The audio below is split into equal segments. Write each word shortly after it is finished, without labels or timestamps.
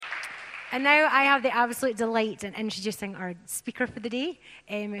And now I have the absolute delight in introducing our speaker for the day,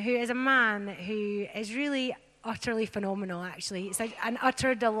 who is a man who is really utterly phenomenal, actually. It's an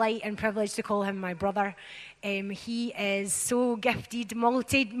utter delight and privilege to call him my brother. He is so gifted,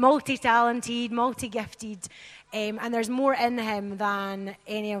 multi-talented, multi-gifted, and there's more in him than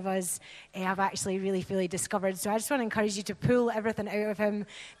any of us have actually really fully discovered. So I just want to encourage you to pull everything out of him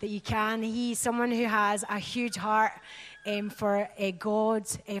that you can. He's someone who has a huge heart for God,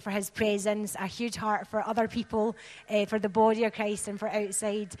 for his presence, a huge heart for other people, for the body of Christ and for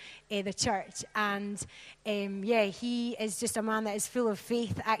outside the church. And he is just a man that is full of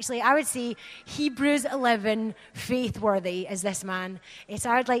faith. Actually, I would say Hebrews 11 faith-worthy is this man. So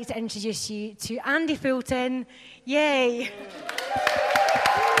I'd like to introduce you to Andy Fulton. Yay!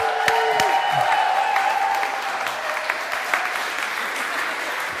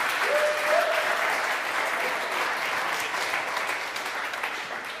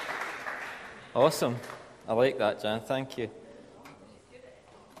 Awesome. I like that, Jan. Thank you.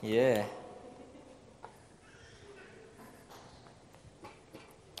 Yeah.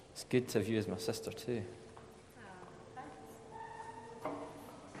 It's good to have you as my sister, too.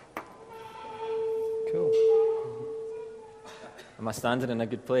 Cool. Am I standing in a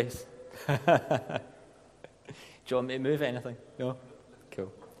good place? Do you want me to move anything? No?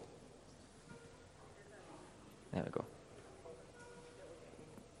 Cool. There we go.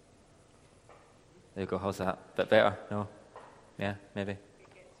 There you go, how's that? Bit better? No? Yeah, maybe?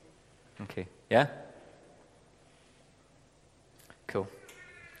 Okay. Yeah? Cool.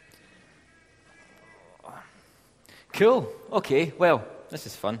 Cool. Okay, well, this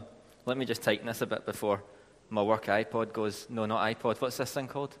is fun. Let me just tighten this a bit before my work iPod goes, no, not iPod. What's this thing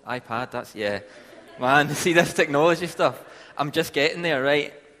called? iPad? That's, yeah. Man, see this technology stuff? I'm just getting there,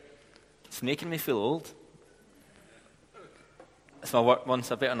 right? It's making me feel old. It's my work one,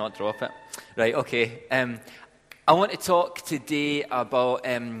 so I better not drop it. Right, okay. I want to talk today about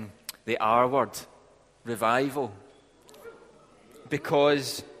the R word, revival.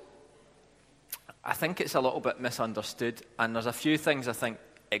 Because I think it's a little bit misunderstood, and there's a few things I think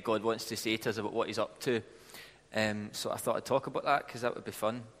God wants to say to us about what he's up to. So I thought I'd talk about that, because that would be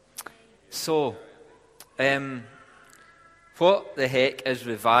fun. So, what the heck is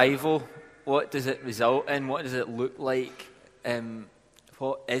revival? What does it result in? What does it look like?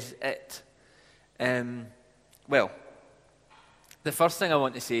 What is it? Well, the first thing I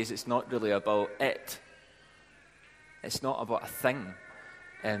want to say is it's not really about it. It's not about a thing.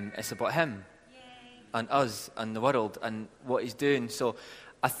 It's about him. Yay. And us and the world and what he's doing. So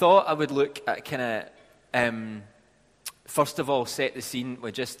I thought I would look at kind of, first of all, set the scene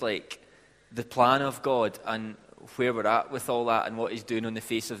with just like the plan of God and where we're at with all that and what he's doing on the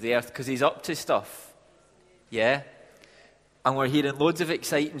face of the earth, because he's up to stuff. Yeah? And we're hearing loads of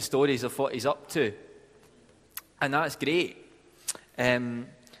exciting stories of what he's up to. And that's great. And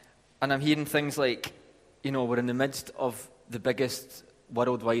I'm hearing things like, we're in the midst of the biggest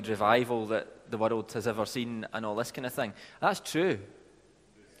worldwide revival that the world has ever seen and all this kind of thing. That's true.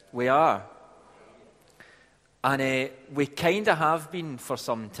 We are. And we kind of have been for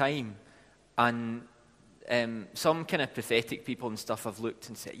some time. And some kind of prophetic people and stuff have looked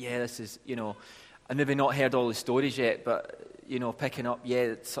and said, yeah, this is, and maybe not heard all the stories yet, but, picking up,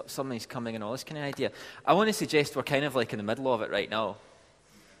 yeah, something's coming and all this kind of idea. I want to suggest we're kind of like in the middle of it right now.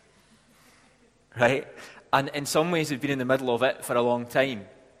 Right? And in some ways, we've been in the middle of it for a long time.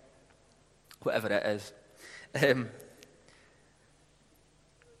 Whatever it is.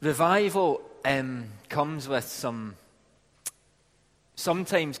 Revival comes with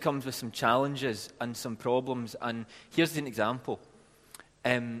sometimes comes with some challenges and some problems. And here's an example.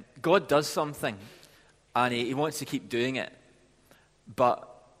 God does something, and he wants to keep doing it, but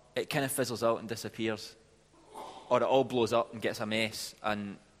it kind of fizzles out and disappears. Or it all blows up and gets a mess,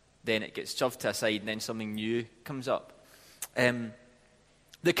 and then it gets shoved to a side, and then something new comes up.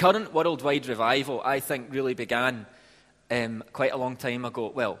 The current worldwide revival, I think, really began quite a long time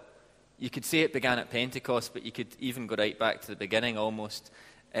ago. Well, you could say it began at Pentecost, but you could even go right back to the beginning almost,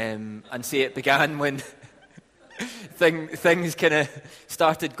 and say it began when things kind of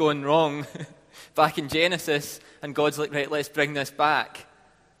started going wrong back in Genesis, and God's like, right, let's bring this back,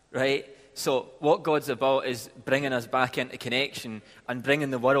 right? So what God's about is bringing us back into connection and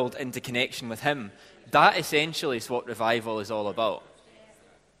bringing the world into connection with him. That essentially is what revival is all about.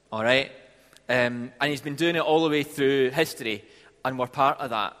 All right? And he's been doing it all the way through history, and we're part of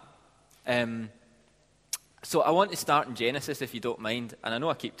that. So I want to start in Genesis, if you don't mind. And I know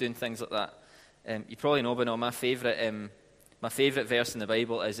I keep doing things like that. You probably know by now, my favourite verse in the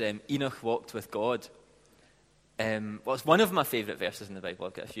Bible is Enoch walked with God. Well, it's one of my favourite verses in the Bible.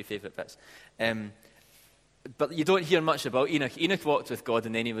 I've got a few favourite bits. But you don't hear much about Enoch. Enoch walked with God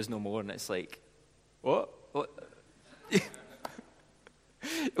and then he was no more. And it's like, what?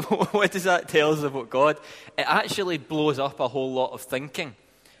 What does that tell us about God? It actually blows up a whole lot of thinking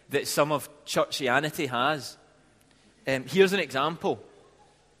that some of churchianity has. Here's an example.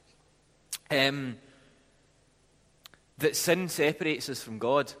 That sin separates us from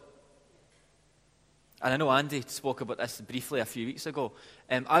God. And I know Andy spoke about this briefly a few weeks ago.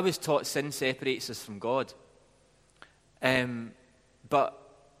 I was taught sin separates us from God. But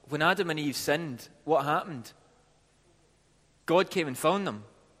when Adam and Eve sinned, what happened? God came and found them.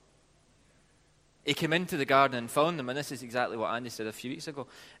 He came into the garden and found them, and this is exactly what Andy said a few weeks ago.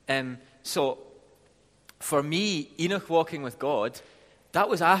 So, for me, Enoch walking with God, that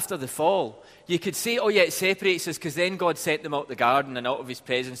was after the fall. You could say, oh yeah, it separates us because then God sent them out the garden and out of his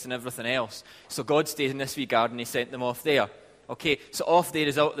presence and everything else. So God stayed in this wee garden, he sent them off there. Okay, so off there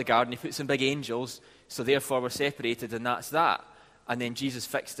is out of the garden, he put some big angels, so therefore we're separated and that's that. And then Jesus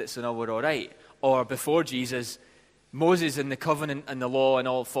fixed it, so now we're all right. Or before Jesus, Moses and the covenant and the law and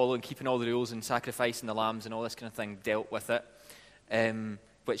all following, keeping all the rules and sacrificing the lambs and all this kind of thing dealt with it,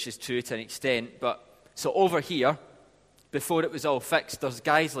 which is true to an extent. But so over here, before it was all fixed, there's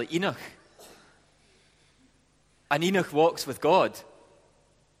guys like Enoch. And Enoch walks with God.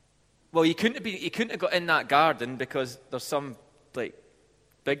 Well, he couldn't have got in that garden because there's some like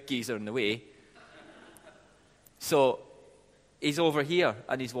big geezer in the way. So he's over here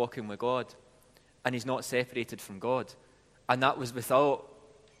and he's walking with God. And he's not separated from God. And that was without,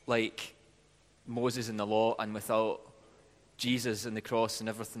 like, Moses and the law and without Jesus and the cross and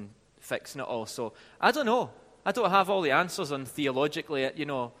everything fixing it all. So, I don't know. I don't have all the answers on theologically. You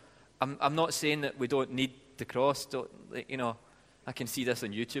know, I'm not saying that we don't need the cross. You know, I can see this on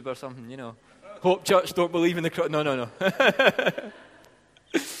YouTube or something, you know. Hope Church don't believe in the cross. No.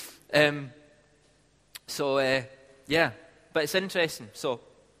 Yeah. But it's interesting. So,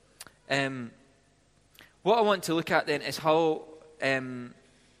 what I want to look at then is how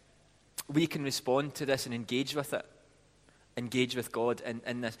we can respond to this and engage with it. Engage with God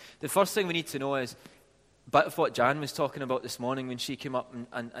in this. The first thing we need to know is a bit of what Jan was talking about this morning when she came up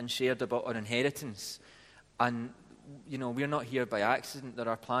and shared about our inheritance. And, you know, we're not here by accident. There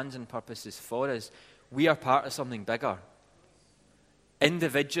are plans and purposes for us. We are part of something bigger.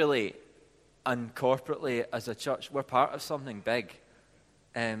 Individually and corporately as a church, we're part of something big.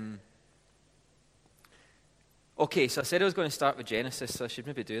 Okay, so I said I was going to start with Genesis, so I should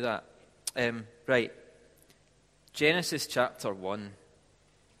maybe do that. Right. Genesis chapter 1.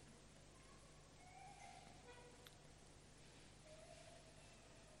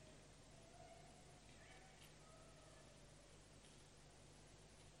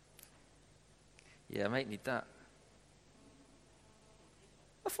 Yeah, I might need that.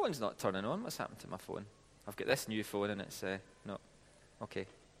 My phone's not turning on. What's happened to my phone? I've got this new phone and it's no. Okay.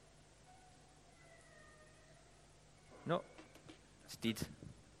 No. It's deed.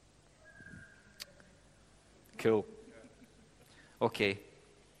 Cool. Okay.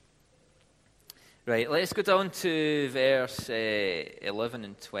 Right, let's go down to verse 11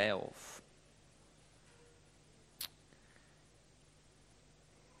 and 12.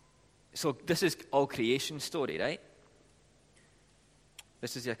 So this is all creation story, right?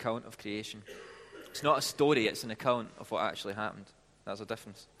 This is the account of creation. It's not a story, it's an account of what actually happened. That's a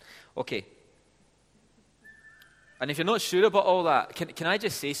difference. Okay. And if you're not sure about all that, can I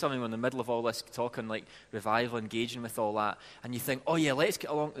just say something in the middle of all this talk on like revival, engaging with all that, and you think, oh yeah, let's get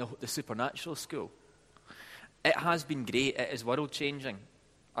along to the supernatural school. It has been great. It is world-changing.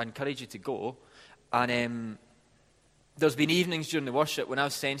 I encourage you to go. And there's been evenings during the worship when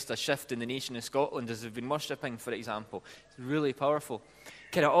I've sensed a shift in the nation of Scotland as they've been worshipping, for example. It's really powerful.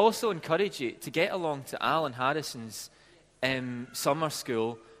 Can I also encourage you to get along to Alan Harrison's summer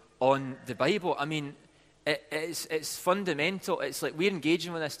school on the Bible? I mean, it's fundamental. It's like we're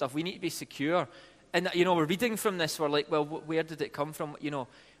engaging with this stuff. We need to be secure. And, you know, we're reading from this. We're like, well, where did it come from? You know,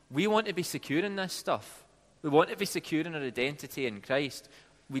 we want to be secure in this stuff. We want to be secure in our identity in Christ.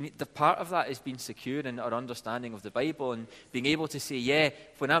 The part of that is being secure in our understanding of the Bible and being able to say, yeah,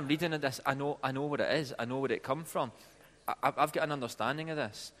 when I'm reading this, I know what it is. I know where it comes from. I've got an understanding of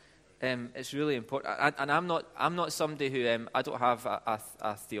this. It's really important. And I'm not somebody who I don't have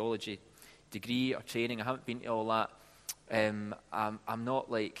a theology degree or training. I haven't been to all that. I'm not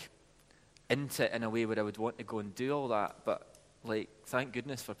like into it in a way where I would want to go and do all that. But like, thank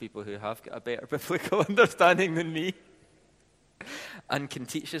goodness for people who have got a better biblical understanding than me and can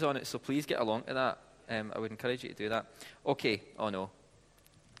teach us on it. So please get along to that. I would encourage you to do that. Okay. Oh no.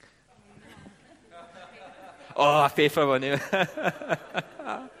 Oh, a paper one.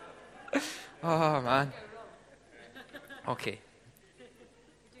 Oh, man. Okay.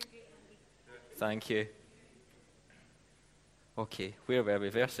 Thank you. Okay, where were we?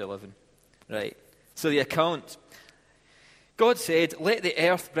 Verse 11. Right. So the account. God said, "Let the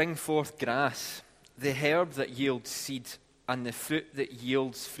earth bring forth grass, the herb that yields seed, and the fruit that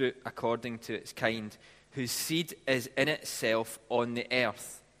yields fruit according to its kind, whose seed is in itself on the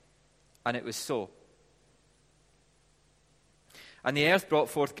earth." And it was so. And the earth brought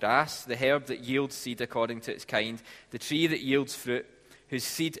forth grass, the herb that yields seed according to its kind, the tree that yields fruit, whose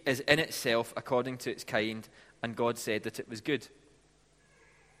seed is in itself according to its kind. And God said that it was good.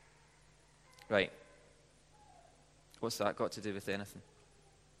 Right. What's that got to do with anything?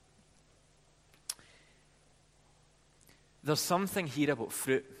 There's something here about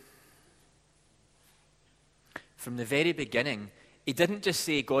fruit. From the very beginning, he didn't just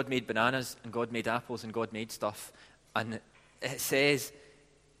say God made bananas and God made apples and God made stuff. And it says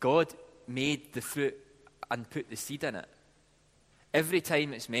God made the fruit and put the seed in it. Every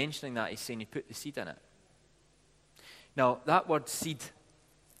time it's mentioning that, he's saying he put the seed in it. Now, that word seed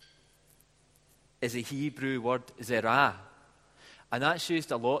is a Hebrew word, zerah. And that's used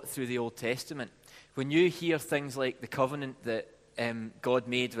a lot through the Old Testament. When you hear things like the covenant that God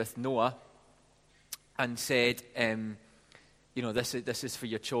made with Noah and said, this is for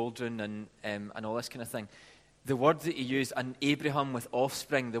your children and all this kind of thing, the word that he used, and Abraham with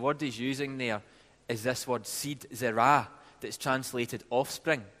offspring, the word he's using there is this word seed, zerah, that's translated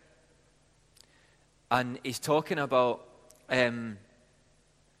offspring. And he's talking about,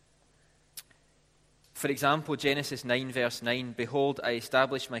 for example, Genesis 9, verse 9, "Behold, I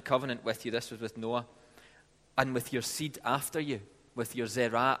establish my covenant with you," this was with Noah, "and with your seed after you," with your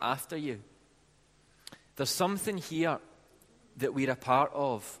zerah after you. There's something here that we're a part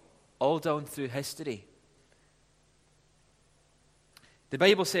of all down through history. The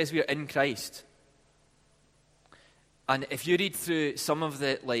Bible says we are in Christ. And if you read through some of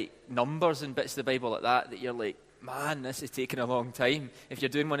the numbers and bits of the Bible like that you're like, man, this is taking a long time. If you're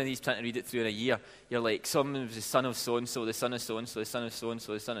doing one of these, trying to read it through in a year, you're like, some was the son of so-and-so, the son of so-and-so, the son of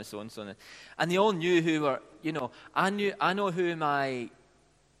so-and-so, the son of so-and-so. And they all knew who were, I know who my,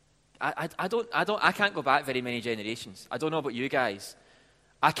 I can't go back very many generations. I don't know about you guys.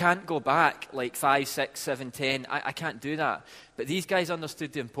 I can't go back 5, 6, 7, 10. I can't do that. But these guys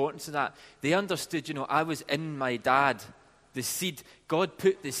understood the importance of that. They understood, I was in my dad, the seed. God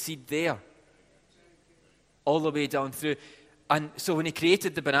put the seed there all the way down through. And so when he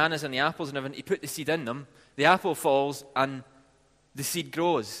created the bananas and the apples and everything, he put the seed in them. The apple falls and the seed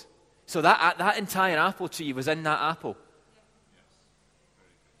grows. So that entire apple tree was in that apple.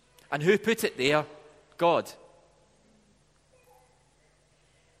 And who put it there? God.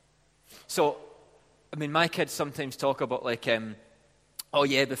 So, my kids sometimes talk about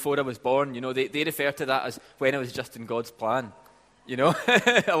before I was born, they refer to that as when I was just in God's plan.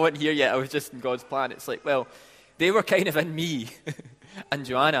 I wasn't here yet, I was just in God's plan. It's like, well, they were kind of in me and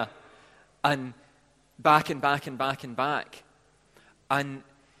Joanna and back and back and back and back. And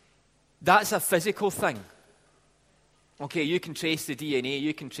that's a physical thing. Okay, you can trace the DNA,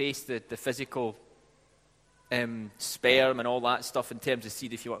 you can trace the physical sperm and all that stuff in terms of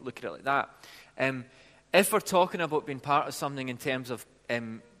seed if you want to look at it like that. If we're talking about being part of something in terms of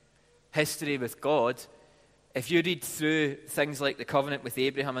history with God, if you read through things like the covenant with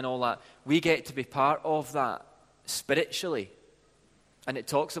Abraham and all that, we get to be part of that spiritually. And it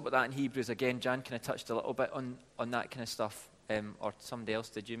talks about that in Hebrews. Again, Jan kind of touched a little bit on that kind of stuff. Or somebody else,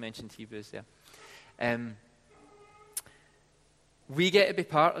 did you mention Hebrews there? We get to be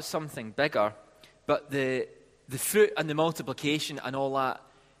part of something bigger, but the fruit and the multiplication and all that,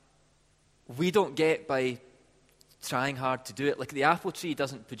 we don't get by trying hard to do it. Like the apple tree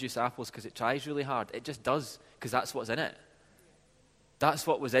doesn't produce apples because it tries really hard. It just does because that's what's in it. That's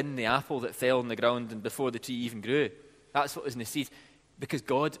what was in the apple that fell on the ground and before the tree even grew. That's what was in the seed because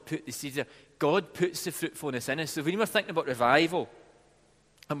God put the seed there. God puts the fruitfulness in us. So when we're thinking about revival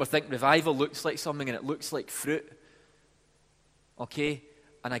and we're thinking revival looks like something and it looks like fruit, okay?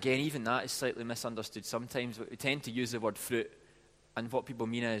 And again, even that is slightly misunderstood sometimes. We tend to use the word fruit, and what people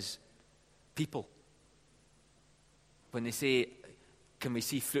mean is people. When they say, can we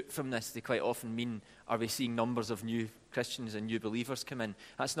see fruit from this, they quite often mean, are we seeing numbers of new Christians and new believers come in?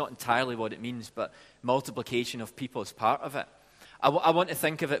 That's not entirely what it means, but multiplication of people is part of it. I want to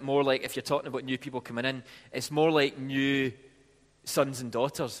think of it more like, if you're talking about new people coming in, it's more like new sons and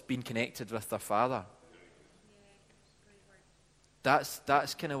daughters being connected with their father.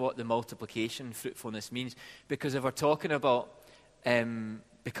 That's kind of what the multiplication, fruitfulness means. Because if we're talking about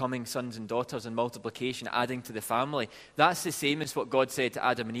becoming sons and daughters and multiplication, adding to the family. That's the same as what God said to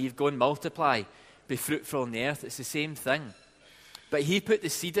Adam and Eve. Go and multiply, be fruitful on the earth. It's the same thing. But he put the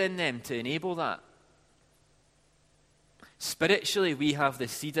seed in them to enable that. Spiritually, we have the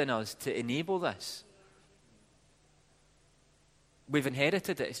seed in us to enable this. We've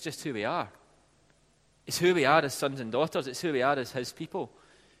inherited it. It's just who we are. It's who we are as sons and daughters. It's who we are as his people.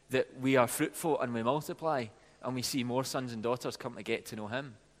 That we are fruitful and we multiply and we see more sons and daughters come to get to know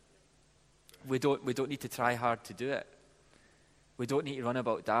him. We don't need to try hard to do it. We don't need to run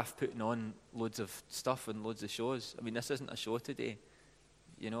about daft putting on loads of stuff and loads of shows. I mean, this isn't a show today,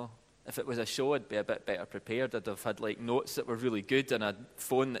 you know. If it was a show, I'd be a bit better prepared. I'd have had like notes that were really good and a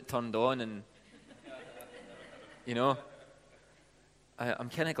phone that turned on and, you know. I'm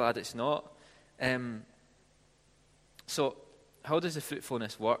kind of glad it's not. So, how does the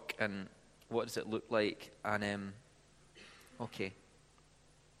fruitfulness work and what does it look like? And, okay.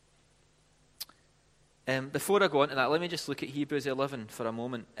 Before I go on to that, let me just look at Hebrews 11 for a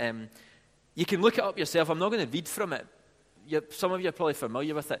moment. You can look it up yourself. I'm not going to read from it. Some of you are probably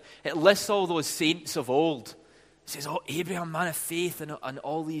familiar with it. It lists all those saints of old. It says, oh, Abraham, man of faith, and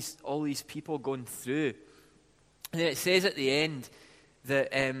all these people going through. And then it says at the end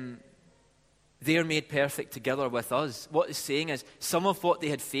that they're made perfect together with us. What it's saying is, some of what they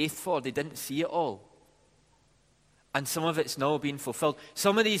had faith for, they didn't see it all. And some of it's now being fulfilled.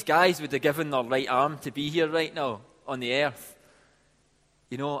 Some of these guys would have given their right arm to be here right now on the earth.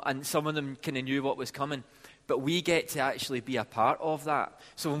 You know, and some of them kind of knew what was coming. But we get to actually be a part of that.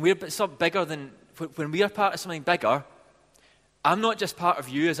 So when we're something bigger than, when we are part of something bigger, I'm not just part of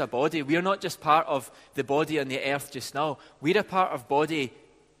you as a body. We're not just part of the body on the earth just now. We're a part of body,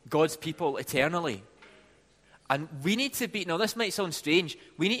 God's people eternally. And we need to be, now this might sound strange,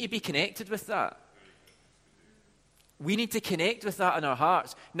 we need to be connected with that. We need to connect with that in our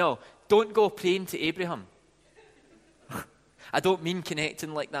hearts. No, don't go praying to Abraham. I don't mean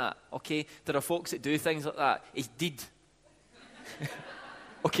connecting like that, okay? There are folks that do things like that. He did.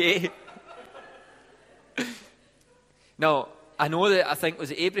 Okay? Now, I know that, I think,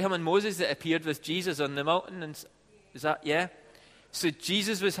 was it Abraham and Moses that appeared with Jesus on the mountain? And is that, yeah? So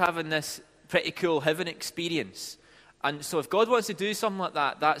Jesus was having this pretty cool heaven experience. And so if God wants to do something like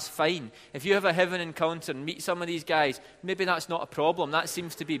that, that's fine. If you have a heaven encounter and meet some of these guys, maybe that's not a problem. That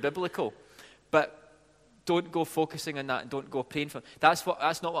seems to be biblical. But don't go focusing on that and don't go praying for them. That's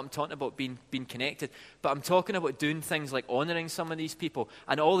not what I'm talking about, being connected. But I'm talking about doing things like honouring some of these people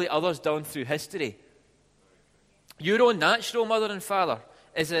and all the others down through history. Your own natural mother and father.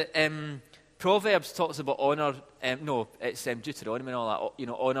 Is it Proverbs talks about honour? No, it's Deuteronomy and all that. You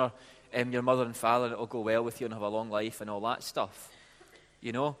know, honour your mother and father, and it'll go well with you and have a long life and all that stuff.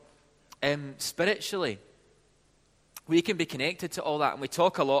 You know, spiritually, we can be connected to all that, and we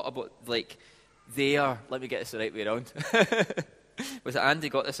talk a lot about like they are. Let me get this the right way around. Was it Andy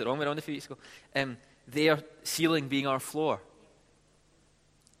got this the wrong way around a few weeks ago? Their ceiling being our floor.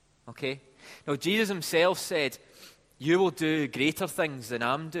 Okay. Now Jesus himself said, "You will do greater things than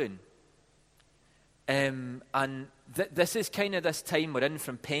I'm doing." And this is kind of this time we're in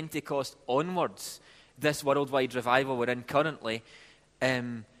from Pentecost onwards, this worldwide revival we're in currently,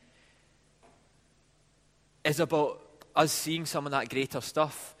 is about us seeing some of that greater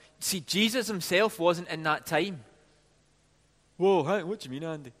stuff. See, Jesus himself wasn't in that time. Whoa, what do you mean,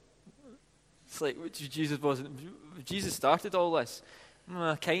 Andy? It's like, Jesus wasn't. Jesus started all this.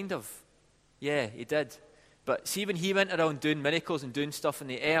 Kind of. Yeah, he did. But see, when he went around doing miracles and doing stuff on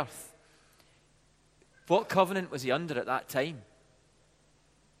the earth, what covenant was he under at that time?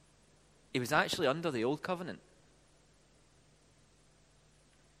 He was actually under the old covenant.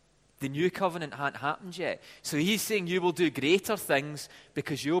 The new covenant hadn't happened yet. So he's saying you will do greater things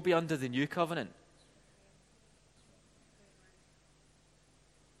because you'll be under the new covenant.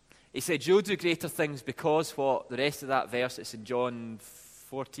 He said you'll do greater things because what? The rest of that verse, it's in John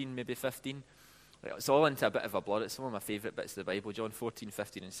 14, maybe 15. It's all into a bit of a blur. It's some of my favourite bits of the Bible, John 14,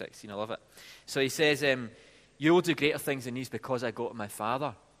 15 and 16. I love it. So he says, you will do greater things than these because I go to my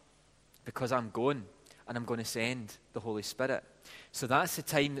Father. Because I'm going, and I'm going to send the Holy Spirit. So that's the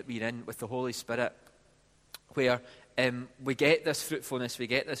time that we're in with the Holy Spirit, where we get this fruitfulness, we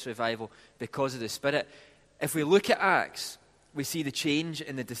get this revival because of the Spirit. If we look at Acts, we see the change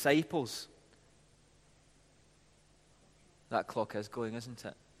in the disciples. That clock is going, isn't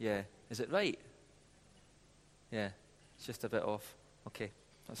it? Yeah. Is it right? Yeah, it's just a bit off. Okay,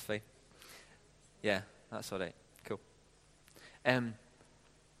 that's fine. Yeah, that's all right. Cool. In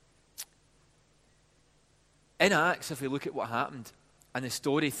Acts, if we look at what happened and the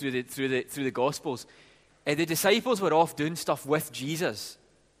story through the Gospels, the disciples were off doing stuff with Jesus.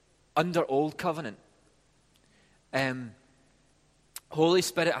 under Old Covenant. Holy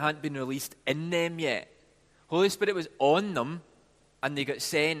Spirit hadn't been released in them yet. Holy Spirit was on them, and they got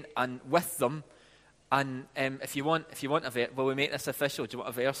sent and with them. And if you want a verse, will we make this official? Do you want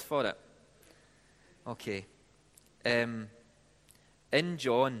a verse for it? Okay. In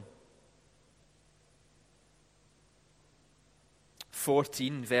John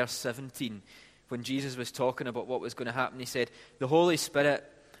 14, verse 17, when Jesus was talking about what was going to happen, he said, the Holy Spirit,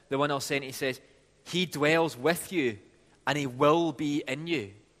 the one I'll send, he says, he dwells with you and he will be in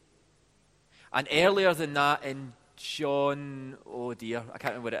you. And earlier than that in John, oh dear, I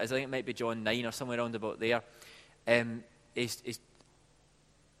can't remember what it is. I think it might be John 9 or somewhere around about there. Is it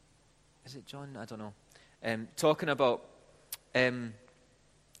John? I don't know. Talking about the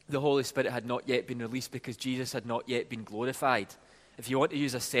Holy Spirit had not yet been released because Jesus had not yet been glorified. If you want to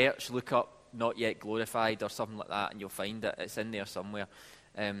use a search, look up not yet glorified or something like that and you'll find it. It's in there somewhere.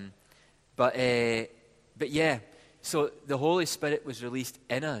 But yeah, so the Holy Spirit was released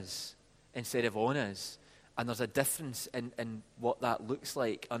in us instead of on us. And there's a difference in what that looks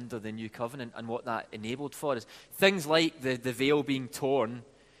like under the new covenant and what that enabled for us. Things like the veil being torn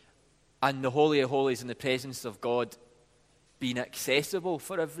and the Holy of Holies in the presence of God being accessible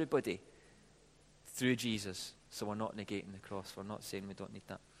for everybody through Jesus. So we're not negating the cross. We're not saying we don't need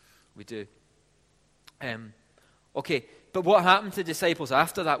that. We do. Okay, but what happened to the disciples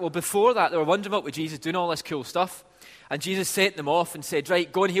after that? Well, before that, they were wondering about with Jesus doing all this cool stuff. And Jesus sent them off and said, right,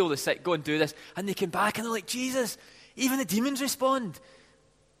 go and heal the sick, go and do this. And they came back and they're like, Jesus, even the demons respond.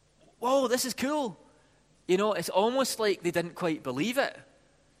 Whoa, this is cool. You know, it's almost like they didn't quite believe it.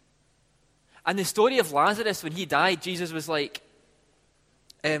 And the story of Lazarus, when he died, Jesus was like,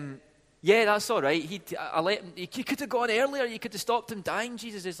 yeah, that's all right. You could have gone earlier. You could have stopped him dying.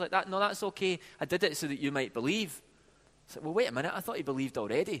 Jesus is like that. No, that's okay. I did it so that you might believe. It's like, well, wait a minute. I thought he believed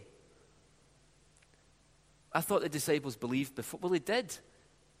already. I thought the disciples believed before. Well, they did.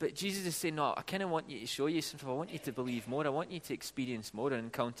 But Jesus is saying, no, I kind of want you to show you something. I want you to believe more. I want you to experience more and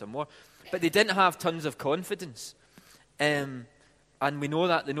encounter more. But they didn't have tons of confidence. And we know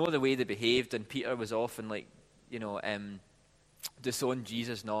that. They know the way they behaved. And Peter was often like, disown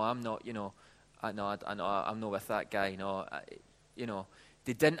Jesus. No, I'm not, I'm not with that guy. No,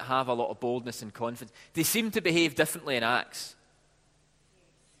 they didn't have a lot of boldness and confidence. They seemed to behave differently in Acts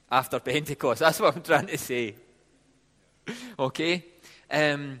after Pentecost. That's what I'm trying to say. Okay?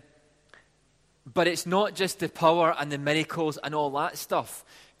 But it's not just the power and the miracles and all that stuff.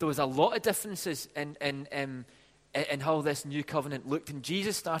 There was a lot of differences in how this new covenant looked. And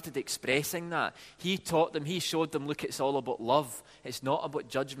Jesus started expressing that. He taught them, he showed them, look, it's all about love. It's not about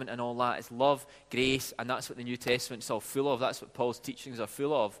judgment and all that. It's love, grace, and that's what the New Testament's all full of. That's what Paul's teachings are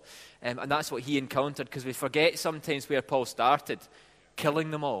full of. And that's what he encountered, because we forget sometimes where Paul started,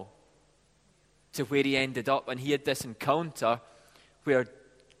 killing them all, to where he ended up. And he had this encounter where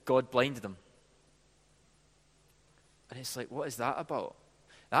God blinded him. And it's like, what is that about?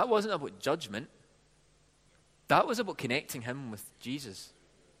 That wasn't about judgment. That was about connecting him with Jesus.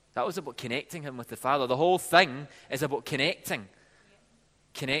 That was about connecting him with the Father. The whole thing is about connecting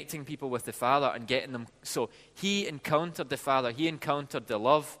people with the Father and getting them. So he encountered the Father. He encountered the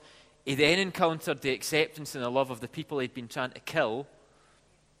love. He then encountered the acceptance and the love of the people he'd been trying to kill.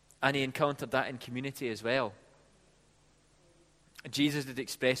 And he encountered that in community as well. Jesus did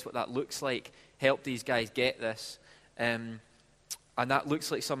express what that looks like, help these guys get this. And that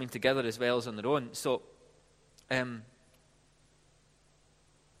looks like something together as well as on their own. So,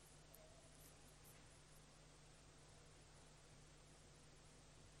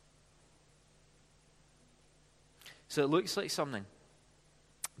 so it looks like something.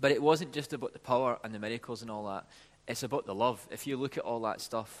 But it wasn't just about the power and the miracles and all that. It's about the love. If you look at all that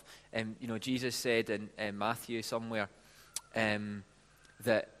stuff, Jesus said in Matthew somewhere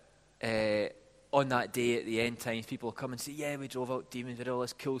that on that day at the end times, people will come and say, yeah, we drove out demons, we did all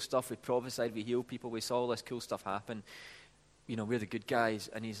this cool stuff, we prophesied, we healed people, we saw all this cool stuff happen. We're the good guys.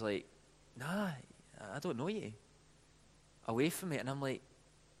 And he's like, nah, I don't know you. Away from me. And I'm like,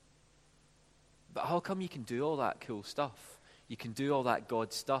 but how come you can do all that cool stuff? You can do all that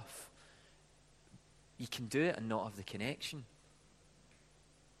God stuff. You can do it and not have the connection.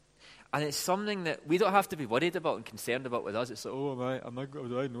 And it's something that we don't have to be worried about and concerned about with us. It's like,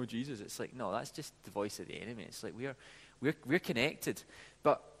 do I know Jesus? It's like, no, that's just the voice of the enemy. It's like we're connected.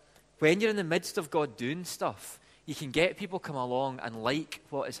 But when you're in the midst of God doing stuff, you can get people come along and like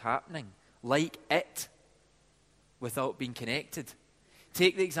what is happening, like it, without being connected.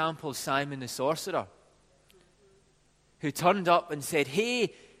 Take the example of Simon the sorcerer, who turned up and said,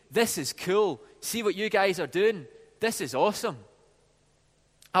 hey, this is cool. See what you guys are doing? This is awesome.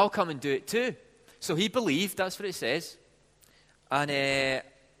 I'll come and do it too. So he believed, that's what it says. And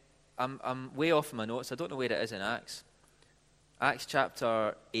I'm way off my notes. I don't know where it is in Acts. Acts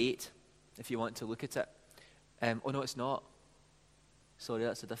chapter 8, if you want to look at it. Oh, no, it's not. Sorry,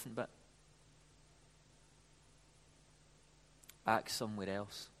 that's a different bit. Acts somewhere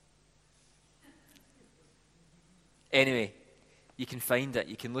else. Anyway, you can find it.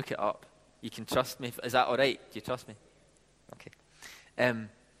 You can look it up. You can trust me. Is that all right? Do you trust me? Okay.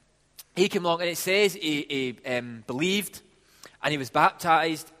 He came along, and it says he believed, and he was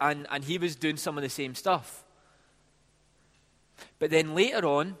baptized, and he was doing some of the same stuff. But then later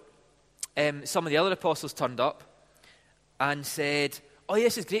on, some of the other apostles turned up and said, oh,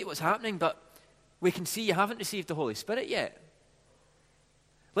 yes, it's great what's happening, but we can see you haven't received the Holy Spirit yet.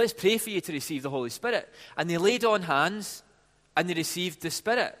 Let's pray for you to receive the Holy Spirit. And they laid on hands, and they received the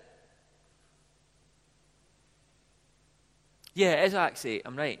Spirit. Yeah, it is Acts 8.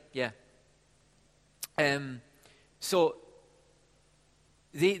 I'm right, yeah. So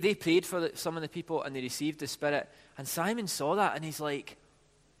they prayed for some of the people, and they received the Spirit. And Simon saw that, and he's like,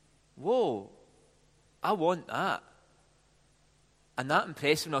 whoa, I want that. And that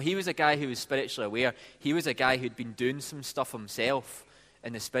impressed him. Now, he was a guy who was spiritually aware. He was a guy who'd been doing some stuff himself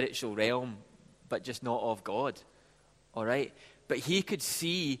in the spiritual realm, but just not of God. All right? But he could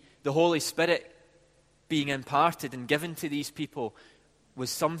see the Holy Spirit being imparted and given to these people was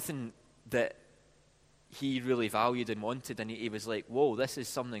something that he really valued and wanted. And he was like, whoa, this is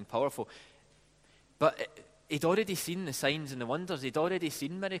something powerful. But he'd already seen the signs and the wonders. He'd already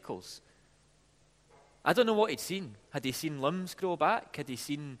seen miracles. I don't know what he'd seen. Had he seen limbs grow back? Had he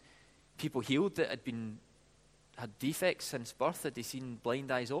seen people healed that had defects since birth? Had he seen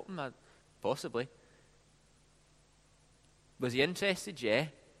blind eyes open? Possibly. Was he interested? Yeah.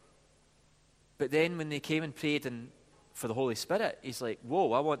 But then when they came and prayed for the Holy Spirit, he's like,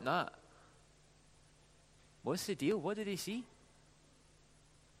 whoa, I want that. What's the deal? What did he see?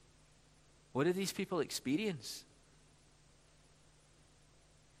 What did these people experience?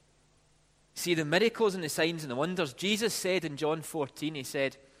 See, the miracles and the signs and the wonders, Jesus said in John 14, he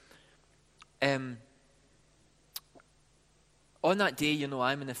said, on that day,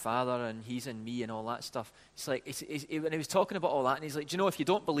 I'm in the Father and he's in me and all that stuff. It's like, when he was talking about all that, and he's like, if you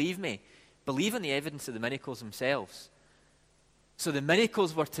don't believe me, believe in the evidence of the miracles themselves. So the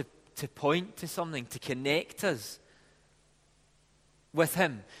miracles were to point to something, to connect us with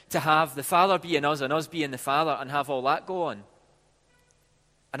him, to have the Father be in us and us be in the Father and have all that go on.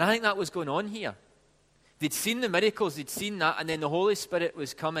 And I think that was going on here. They'd seen the miracles, they'd seen that, and then the Holy Spirit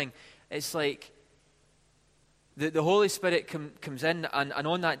was coming. It's like the Holy Spirit comes in, and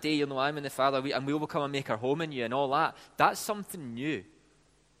on that day, I'm in the Father, and we will come and make our home in you and all that. That's something new.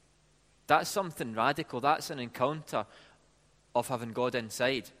 That's something radical. That's an encounter of having God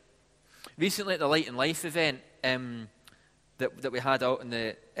inside. Recently at the Light and Life event that we had out in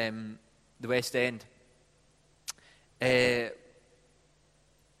the West End, I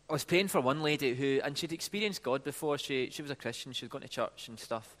was praying for one lady and she'd experienced God before. She was a Christian. She was going to church and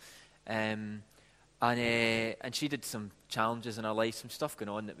stuff. And she did some challenges in her life, some stuff going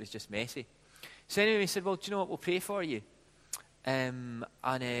on that was just messy. So anyway, we said, well, do you know what? We'll pray for you. And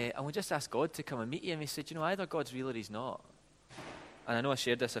we'll just ask God to come and meet you. And we said, either God's real or he's not. And I know I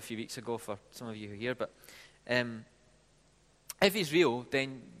shared this a few weeks ago for some of you who are here, but if he's real,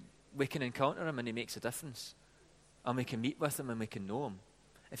 then we can encounter him and he makes a difference. And we can meet with him and we can know him.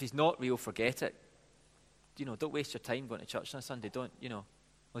 If he's not real, forget it. Don't waste your time going to church on a Sunday.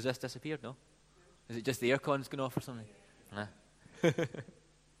 Was this disappeared? No? Is it just the aircon's going off or something? Nah.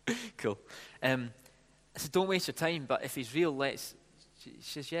 Cool. I said, don't waste your time, but if he's real, she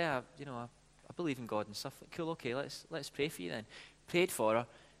says, yeah, I believe in God and stuff. Cool, okay, let's pray for you then. Prayed for her.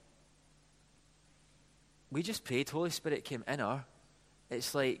 We just prayed. Holy Spirit came in her.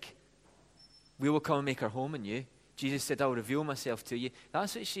 It's like, we will come and make our home in you. Jesus said, I'll reveal myself to you.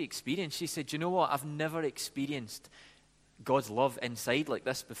 That's what she experienced. She said, you know what? I've never experienced God's love inside like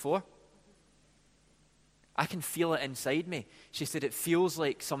this before. I can feel it inside me. She said, it feels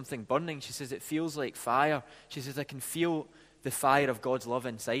like something burning. She says, it feels like fire. She says, I can feel the fire of God's love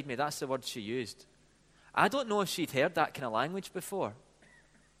inside me. That's the word she used. I don't know if she'd heard that kind of language before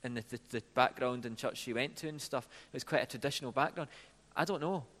in the background in church she went to and stuff. It was quite a traditional background. I don't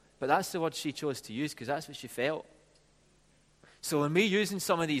know. But that's the word she chose to use because that's what she felt. So when we're using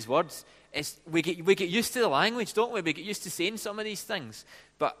some of these words, we get used to the language, don't we? We get used to saying some of these things.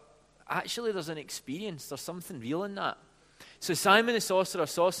 But actually there's an experience. There's something real in that. So Simon the sorcerer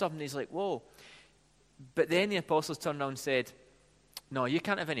saw something. He's like, whoa. But then the apostles turned around and said, no, you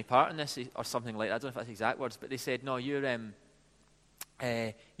can't have any part in this, or something like that. I don't know if that's exact words, but they said, no, you're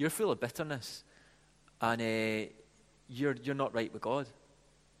you're full of bitterness, and you're not right with God.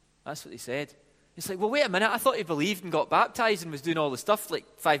 That's what they said. It's like, well, wait a minute, I thought he believed and got baptized and was doing all the stuff like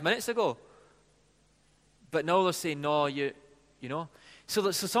 5 minutes ago. But now they're saying, no, you know.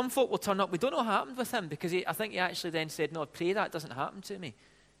 So some folk will turn up. We don't know what happened with him, because I think he actually then said, no, pray that doesn't happen to me.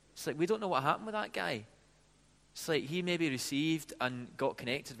 It's like, we don't know what happened with that guy. It's like he maybe received and got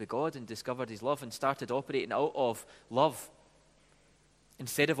connected with God and discovered his love and started operating out of love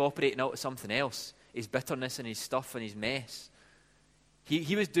instead of operating out of something else, his bitterness and his stuff and his mess.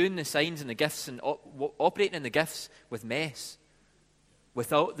 He was doing the signs and the gifts and operating in the gifts with mess,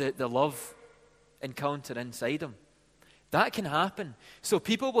 without the love encounter inside him. That can happen. So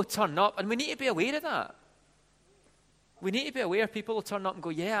people will turn up, and we need to be aware of that. We need to be aware people will turn up and go,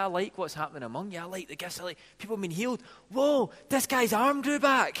 yeah, I like what's happening among you. I like the gifts. I like people being healed. Whoa, this guy's arm grew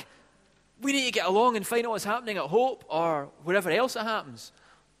back. We need to get along and find out what's happening at Hope or wherever else it happens.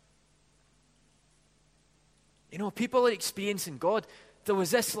 You know, people are experiencing God. There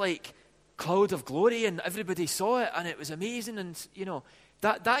was this like cloud of glory and everybody saw it and it was amazing, and you know,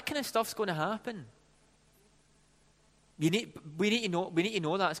 that kind of stuff's going to happen. We need to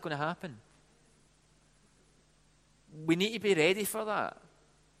know that's going to happen. We need to be ready for that.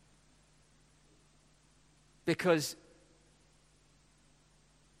 Because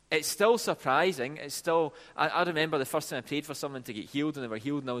it's still surprising. It's still, I remember the first time I prayed for someone to get healed and they were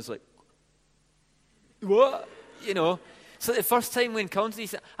healed and I was like, what? You know, so the first time we encountered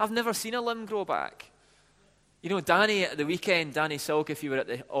these, I've never seen a limb grow back. You know, Danny at the weekend, Danny Silk, if you were at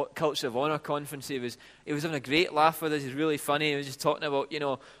the Culture of Honor conference, he was having a great laugh with us. He's really funny. He was just talking about, you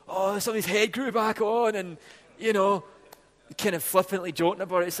know, oh, somebody's head grew back on, and, you know, kind of flippantly joking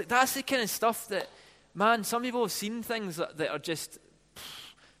about it. It's like, that's the kind of stuff that, man, some people have seen things that are just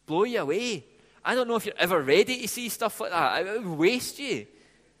blow you away. I don't know if you're ever ready to see stuff like that. It would waste you.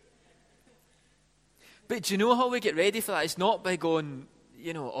 But do you know how we get ready for that? It's not by going,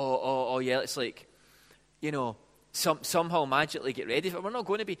 you know, oh yeah, it's like, you know, somehow magically get ready for it. We're not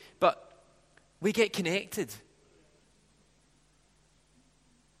going to be, but we get connected.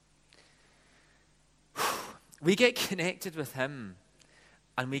 We get connected with him,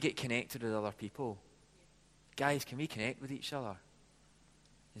 and we get connected with other people. Guys, can we connect with each other?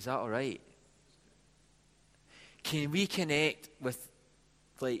 Is that all right? Can we connect with,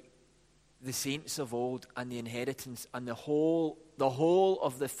 like, the saints of old and the inheritance and the whole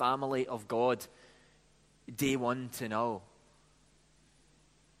of the family of God, day one to now?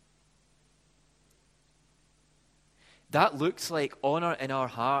 That looks like honor in our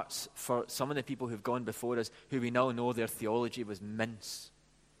hearts for some of the people who've gone before us, who we now know their theology was mince.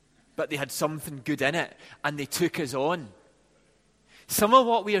 But they had something good in it, and they took us on. Some of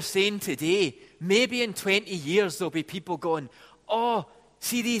what we are saying today, maybe in 20 years there'll be people going, oh,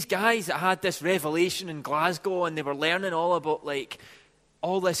 see these guys that had this revelation in Glasgow and they were learning all about like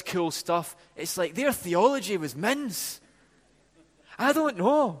all this cool stuff. It's like their theology was mince. I don't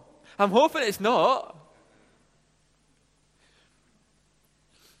know. I'm hoping it's not.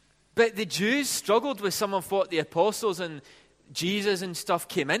 But the Jews struggled with some of what the apostles and Jesus and stuff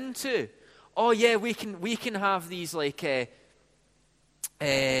came into. Oh yeah, we can have these like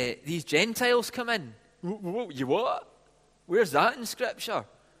these Gentiles come in. You what? Where's that in Scripture?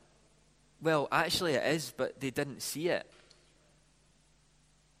 Well, actually it is, but they didn't see it.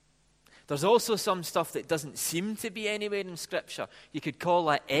 There's also some stuff that doesn't seem to be anywhere in Scripture. You could call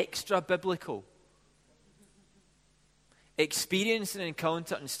that extra biblical. Experience and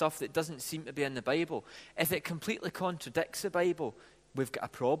encounter and stuff that doesn't seem to be in the Bible. If it completely contradicts the Bible, we've got a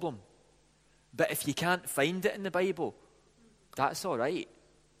problem. But if you can't find it in the Bible, that's all right.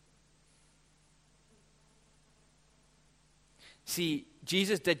 See,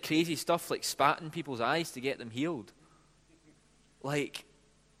 Jesus did crazy stuff like spat in people's eyes to get them healed. Like,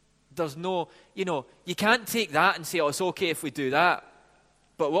 there's no, you know, you can't take that and say, oh, it's okay if we do that.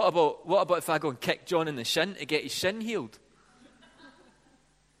 But what about if I go and kick John in the shin to get his shin healed?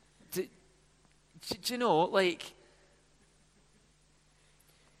 Do you know, like,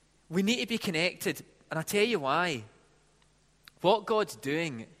 we need to be connected. And I tell you why. What God's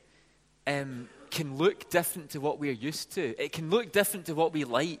doing can look different to what we're used to. It can look different to what we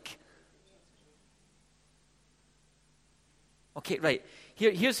like. Okay, right.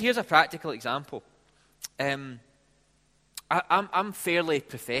 Here's a practical example. I'm fairly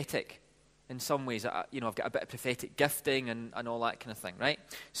prophetic in some ways. I've got a bit of prophetic gifting and all that kind of thing, right?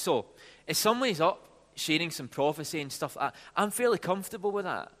 So, if somebody's up sharing some prophecy and stuff like that, I'm fairly comfortable with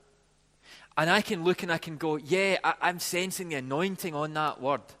that. And I can look and I can go, yeah, I'm sensing the anointing on that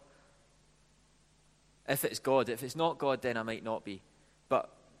word. If it's God. If it's not God, then I might not be. But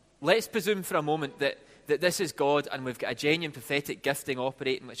let's presume for a moment that this is God and we've got a genuine prophetic gifting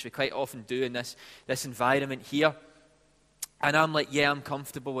operating, which we quite often do in this environment here. And I'm like, yeah, I'm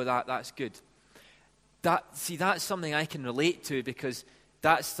comfortable with that. That's good. That's something I can relate to, because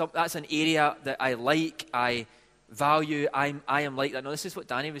that's an area that I like, I value, I am like that. Now, this is what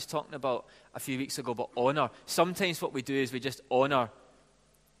Danny was talking about a few weeks ago, about honor. Sometimes what we do is we just honor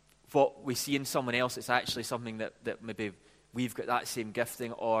what we see in someone else. It's actually something that maybe we've got that same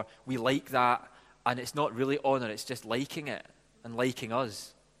gifting, or we like that, and it's not really honor, it's just liking it and liking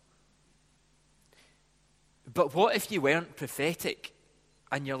us. But what if you weren't prophetic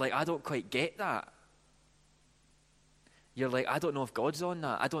and you're like, I don't quite get that? You're like, I don't know if God's on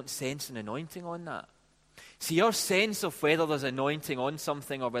that. I don't sense an anointing on that. See, your sense of whether there's anointing on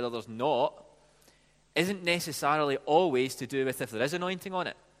something or whether there's not isn't necessarily always to do with if there is anointing on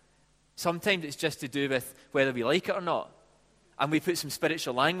it. Sometimes it's just to do with whether we like it or not. And we put some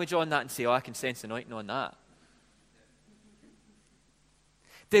spiritual language on that and say, oh, I can sense anointing on that.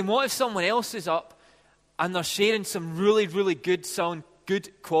 Then what if someone else is up and they're sharing some really, really good sound, good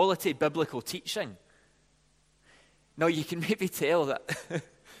quality biblical teaching? Now, you can maybe tell that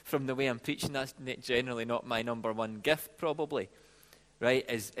from the way I'm preaching, that's generally not my number one gift, probably, right?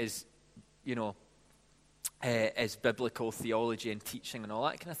 Is biblical theology and teaching and all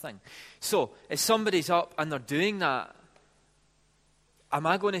that kind of thing. So, if somebody's up and they're doing that, am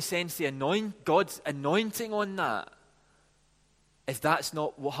I going to sense God's anointing on that? If that's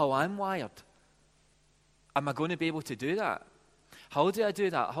not how I'm wired, am I going to be able to do that? How do I do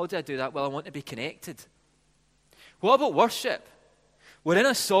that? Well, I want to be connected. What about worship? We're in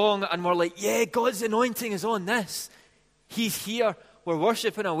a song and we're like, yeah, God's anointing is on this. He's here. We're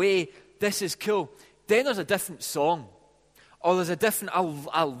worshiping away. This is cool. Then there's a different song. Or there's a different,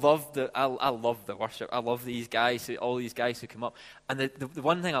 I love the worship. I love these guys, all these guys who come up. And the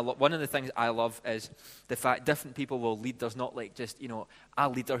one of the things I love is the fact different people will lead. There's not like just, a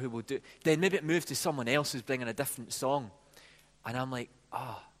leader who will do. Then maybe it moves to someone else who's bringing a different song. And I'm like,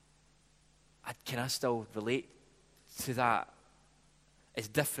 can I still relate to that? It's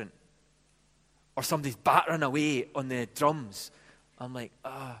different. Or somebody's battering away on the drums. I'm like,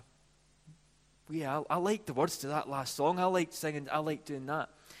 yeah, I like the words to that last song. I like singing. I like doing that.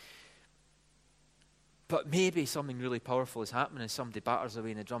 But maybe something really powerful is happening as somebody batters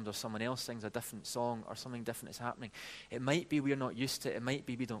away in the drums, or someone else sings a different song, or something different is happening. It might be we're not used to it. It might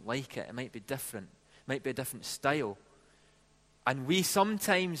be we don't like it. It might be different. It might be a different style. And we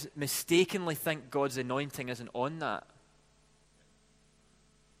sometimes mistakenly think God's anointing isn't on that.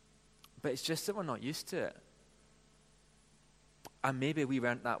 But it's just that we're not used to it. And maybe we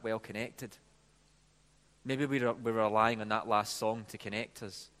weren't that well connected. Maybe we were relying on that last song to connect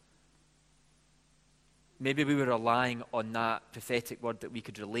us. Maybe we were relying on that prophetic word that we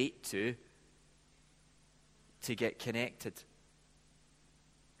could relate to get connected.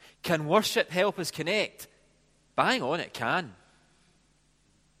 Can worship help us connect? Bang on, it can.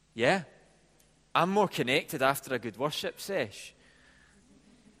 Yeah. I'm more connected after a good worship sesh.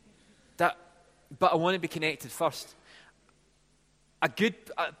 But I want to be connected first. A good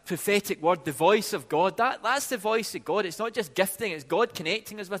prophetic word, the voice of God, that's the voice of God. It's not just gifting, it's God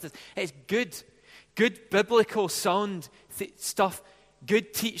connecting us with us. It's good biblical sound stuff,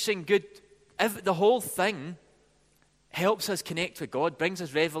 good teaching, the whole thing helps us connect with God, brings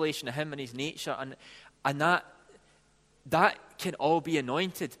us revelation of Him and His nature, and that can all be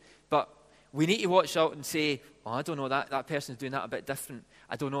anointed. But we need to watch out and say, I don't know, that person's doing that a bit different.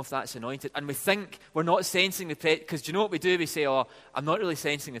 I don't know if that's anointed. And we think we're not sensing the presence, because do you know what we do? We say, I'm not really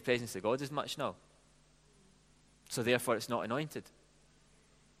sensing the presence of God as much now. So therefore it's not anointed.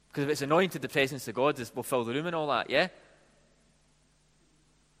 Because if it's anointed, the presence of God will fill the room and all that, yeah?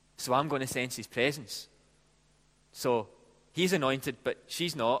 So I'm going to sense His presence. So He's anointed, but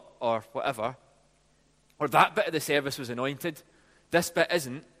she's not, or whatever. Or that bit of the service was anointed. This bit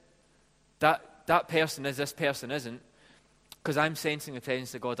isn't. That person is, this person isn't, because I'm sensing the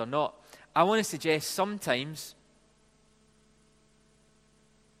presence of God or not. I want to suggest sometimes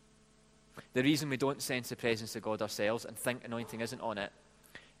the reason we don't sense the presence of God ourselves and think anointing isn't on it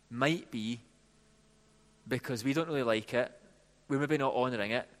might be because we don't really like it, we're maybe not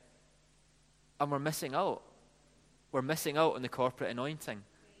honouring it, and we're missing out. We're missing out on the corporate anointing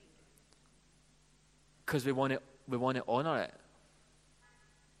because we want to honour it,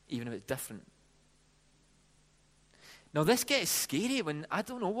 even if it's different. Now, this gets scary when I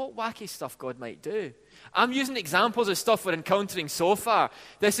don't know what wacky stuff God might do. I'm using examples of stuff we're encountering so far.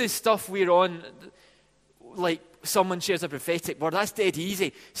 This is stuff we're on, like someone shares a prophetic word. That's dead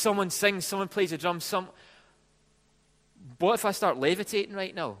easy. Someone sings, someone plays a drum. What if I start levitating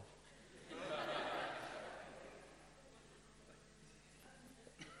right now?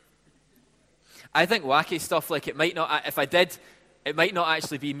 I think wacky stuff, like it might not, if I did, it might not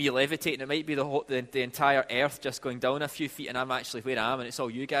actually be me levitating. It might be the entire earth just going down a few feet and I'm actually where I am and it's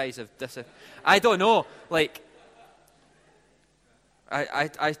all you guys have I don't know. Like,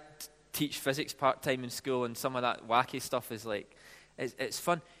 I teach physics part-time in school and some of that wacky stuff is like, it's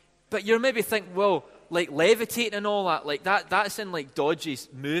fun. But you're maybe thinking, well, like levitating and all that, like that's in like dodgy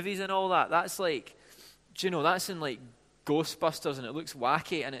movies and all that. That's like, do you know, that's in like Ghostbusters and it looks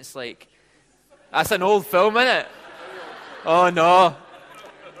wacky and it's like, that's an old film, innit? Oh, no.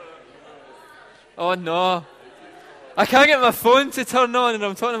 Oh, no. I can't get my phone to turn on and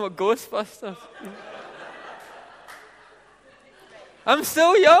I'm talking about Ghostbusters. I'm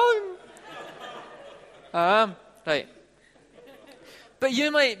still young. I am. Right. But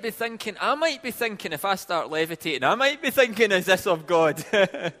you might be thinking, I might be thinking if I start levitating, I might be thinking, is this of God?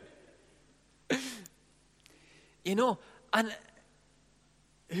 You know, and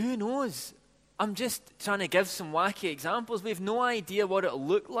who knows? I'm just trying to give some wacky examples. We have no idea what it'll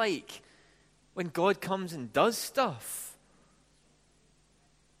look like when God comes and does stuff.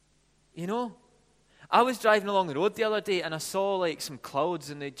 You know? I was driving along the road the other day and I saw like some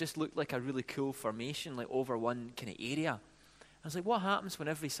clouds and they just looked like a really cool formation, like over one kind of area. I was like, what happens when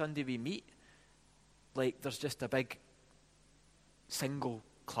every Sunday we meet, like there's just a big single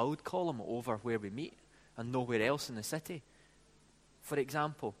cloud column over where we meet and nowhere else in the city, for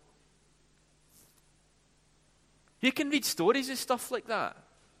example? You can read stories of stuff like that.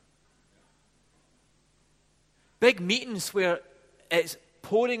 Big meetings where it's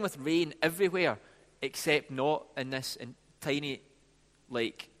pouring with rain everywhere, except not in this tiny,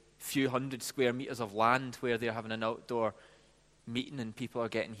 like, few hundred square meters of land where they're having an outdoor meeting and people are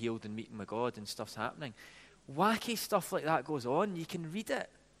getting healed and meeting with God and stuff's happening. Wacky stuff like that goes on. You can read it.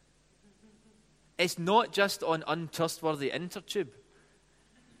 It's not just on untrustworthy intertube.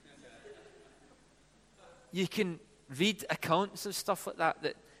 You can read accounts of stuff like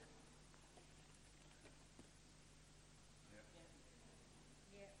that.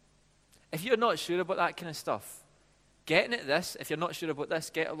 If you're not sure about that kind of stuff, getting at this, if you're not sure about this,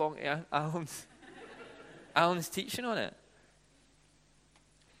 get along to Alan's teaching on it.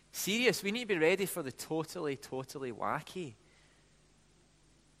 Serious, we need to be ready for the totally, totally wacky.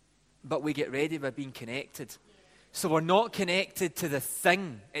 But we get ready by being connected. So we're not connected to the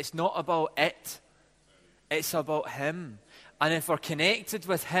thing. It's not about it. It's about Him. And if we're connected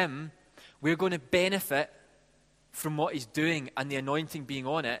with Him, we're going to benefit from what He's doing and the anointing being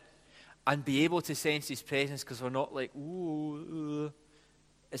on it and be able to sense His presence because we're not like, ooh,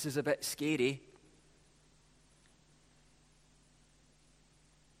 this is a bit scary.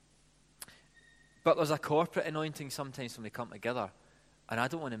 But there's a corporate anointing sometimes when we come together. And I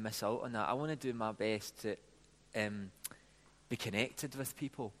don't want to miss out on that. I want to do my best to be connected with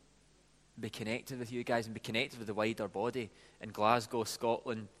people. Be connected with you guys and be connected with the wider body in Glasgow,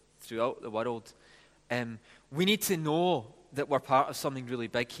 Scotland, throughout the world. We need to know that we're part of something really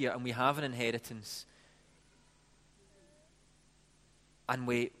big here and we have an inheritance. And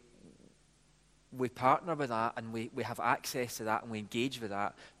we partner with that and we have access to that and we engage with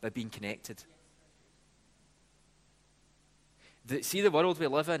that by being connected. See the world we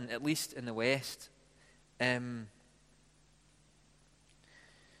live in, at least in the West, it's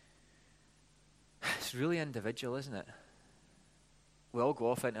really individual, isn't it? We all go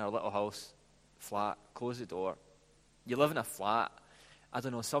off into our little house, flat, close the door. You live in a flat. I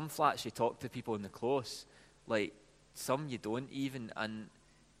don't know, some flats you talk to people in the close, like some you don't even, and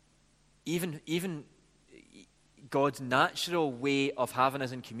even God's natural way of having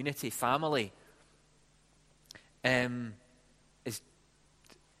us in community, family,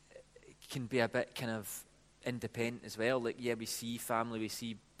 can be a bit kind of independent as well. Like, yeah, we see family, we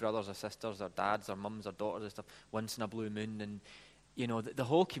see brothers or sisters or dads or mums or daughters and stuff once in a blue moon, and you know the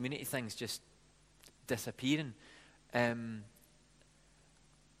whole community thing's just disappearing.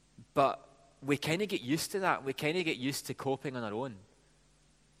 But we kind of get used to that. We kind of get used to coping on our own.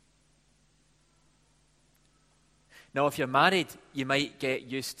 Now, if you're married, you might get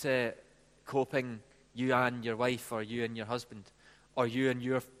used to coping, you and your wife, or you and your husband, or you and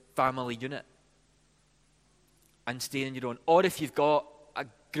your family unit, and staying on your own. Or if you've got a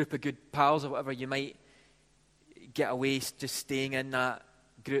group of good pals or whatever, you might get away just staying in that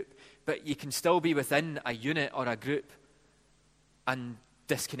group. But you can still be within a unit or a group and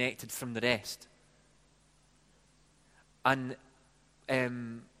disconnected from the rest. And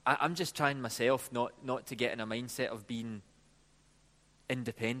I'm just trying myself not to get in a mindset of being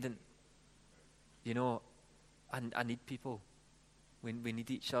independent. You know, I need people. We need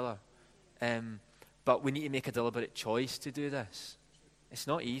each other. But we need to make a deliberate choice to do this. It's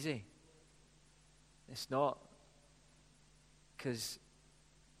not easy. It's not, because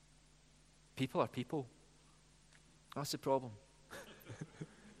people are people. That's the problem.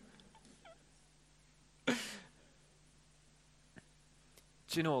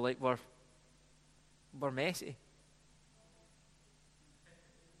 Do you know, like, we're messy.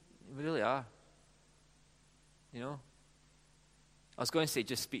 We really are. You know? I was going to say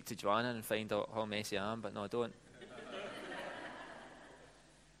just speak to Joanna and find out how messy I am, but no, don't.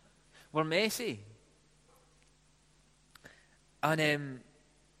 We're messy. And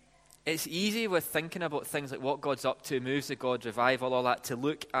it's easy with thinking about things like what God's up to, moves of God, revival, all that, to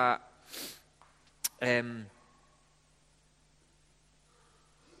look at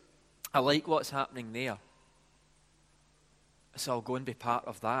I like what's happening there, so I'll go and be part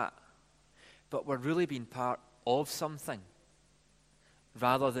of that. But we're really being part of something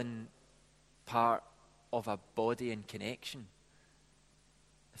rather than part of a body and connection,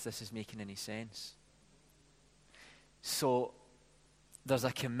 if this is making any sense. So there's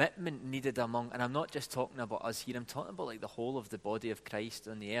a commitment needed among, and I'm not just talking about us here, I'm talking about like the whole of the body of Christ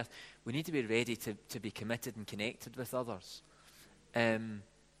on the earth. We need to be ready to be committed and connected with others.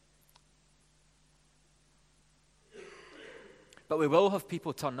 But we will have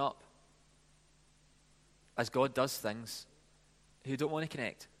people turn up, as God does things, who don't want to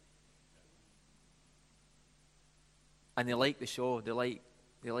connect. And they like the show, they like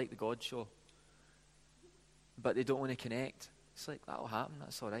the God show. But they don't want to connect. It's like, that'll happen,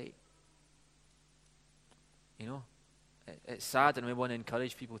 that's all right. You know? It's sad, and we want to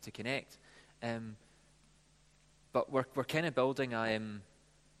encourage people to connect. But we're kind of building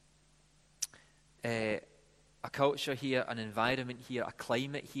a culture here, an environment here, a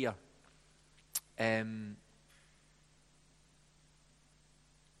climate here,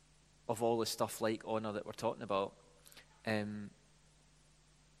 of all the stuff like honour that we're talking about.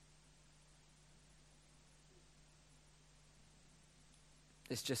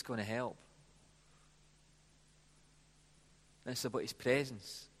 It's just going to help. It's about His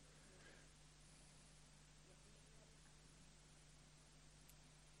presence.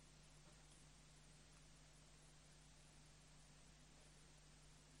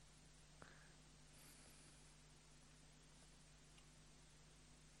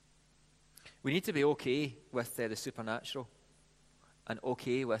 We need to be okay with the supernatural and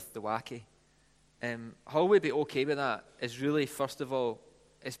okay with the wacky. How we be okay with that is really, first of all,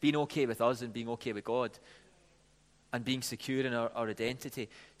 it's being okay with us and being okay with God and being secure in our identity.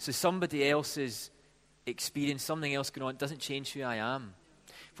 So somebody else's experience, something else going on, doesn't change who I am.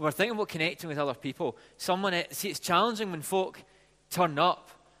 If we're thinking about connecting with other people, see, it's challenging when folk turn up.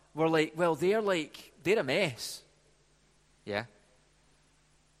 We're like, well, they're a mess. Yeah,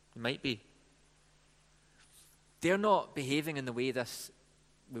 it might be. They're not behaving in the way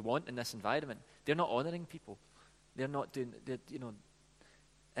we want in this environment. They're not honouring people. They're not doing, they're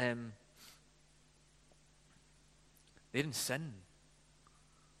in sin.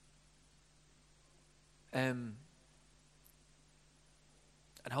 And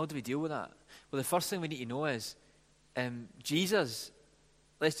how do we deal with that? Well, the first thing we need to know is Jesus,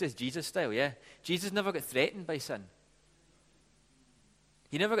 let's do Jesus style, yeah? Jesus never got threatened by sin.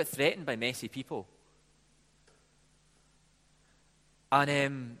 He never got threatened by messy people.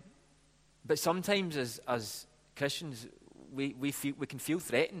 And but sometimes as Christians, we can feel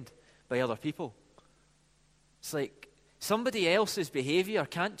threatened by other people. It's like somebody else's behaviour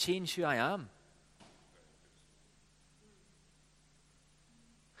can't change who I am.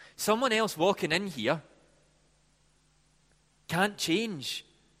 Someone else walking in here can't change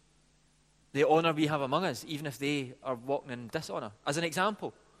the honour we have among us, even if they are walking in dishonour. As an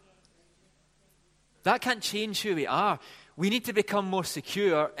example, that can't change who we are. We need to become more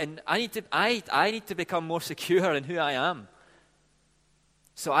secure, and I need to become more secure in who I am.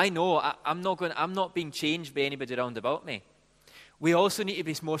 So I know I'm not being changed by anybody around about me. We also need to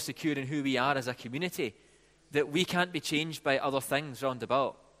be more secure in who we are as a community, that we can't be changed by other things round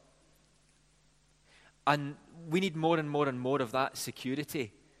about. And we need more and more and more of that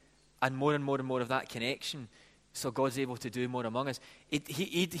security, and more of that connection, so God's able to do more among us.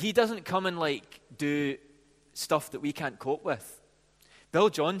 He doesn't come and do stuff that we can't cope with. Bill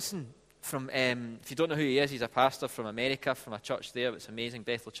Johnson, from if you don't know who he is, he's a pastor from America, from a church there. It's amazing,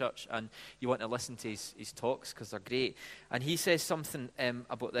 Bethel Church, and you want to listen to his talks because they're great. And he says something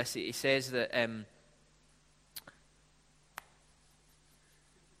about this. He says that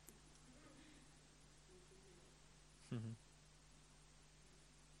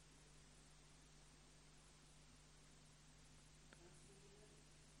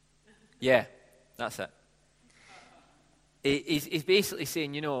Yeah, that's it. He's basically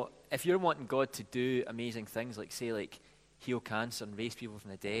saying, if you're wanting God to do amazing things, like say, like heal cancer and raise people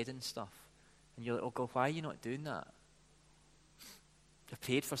from the dead and stuff, and you're like, oh God, why are you not doing that? I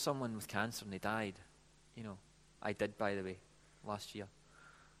prayed for someone with cancer and they died. I did, by the way, last year.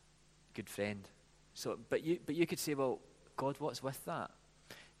 Good friend. So, but you could say, well, God, what's with that?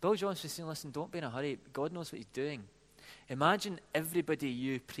 Bill Johnson was saying, listen, don't be in a hurry. God knows what he's doing. Imagine everybody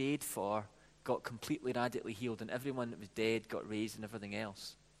you prayed for got completely radically healed, and everyone that was dead got raised and everything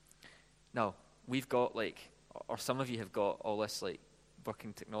else. Now, we've got or some of you have got all this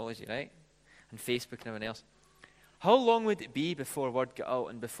working technology, right? And Facebook and everything else. How long would it be before word got out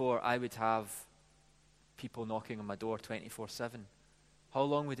and before I would have people knocking on my door 24/7? How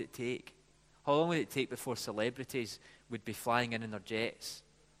long would it take? How long would it take before celebrities would be flying in their jets?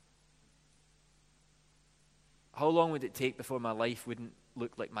 How long would it take before my life wouldn't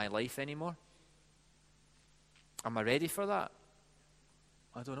look like my life anymore? Am I ready for that?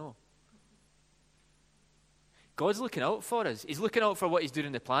 I don't know. God's looking out for us. He's looking out for what he's doing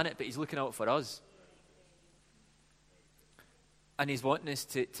on the planet, but he's looking out for us. And he's wanting us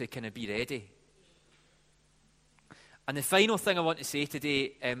to kind of be ready. And the final thing I want to say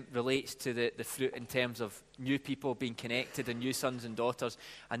today relates to the fruit in terms of new people being connected and new sons and daughters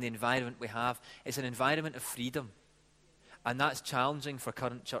and the environment we have. It's an environment of freedom. And that's challenging for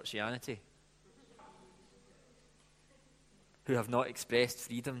current churchianity, who have not expressed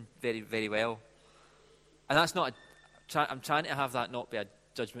freedom very, very well. And that's not I'm trying to have that not be a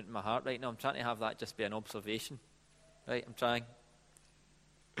judgment in my heart right now. I'm trying to have that just be an observation. Right? I'm trying.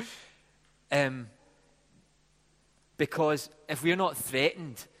 Because if we're not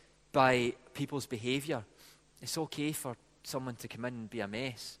threatened by people's behavior, it's okay for someone to come in and be a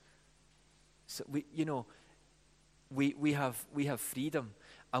mess. So we have freedom,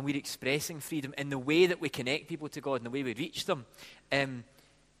 and we're expressing freedom in the way that we connect people to God and the way we reach them.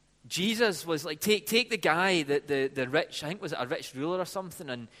 Jesus was like, take the guy, the rich, I think was it a rich ruler or something,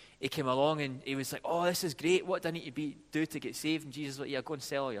 and he came along and he was like, oh, this is great, what do I need to do to get saved? And Jesus was like, yeah, go and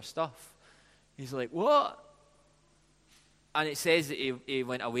sell all your stuff. He's like, what? And it says that he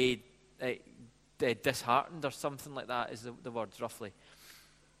went away disheartened or something like that is the words roughly.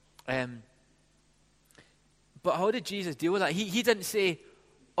 But how did Jesus deal with that? He didn't say,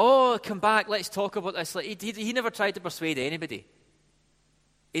 oh, come back, let's talk about this. He never tried to persuade anybody.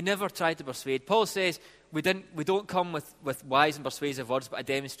 He never tried to persuade. Paul says, we don't come with wise and persuasive words, but a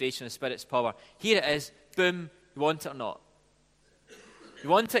demonstration of the Spirit's power. Here it is, boom, you want it or not? You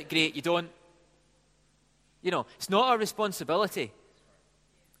want it, great, you don't. It's not our responsibility.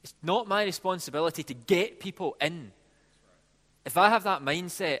 It's not my responsibility to get people in. If I have that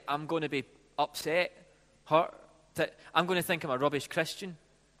mindset, I'm going to be upset, hurt. I'm going to think I'm a rubbish Christian.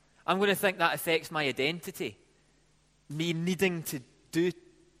 I'm going to think that affects my identity. Me needing to do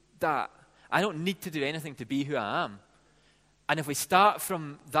that. I don't need to do anything to be who I am. And if we start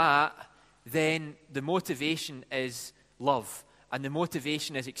from that, then the motivation is love. And the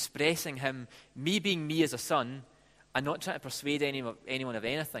motivation is expressing him, me being me as a son, and not trying to persuade anyone of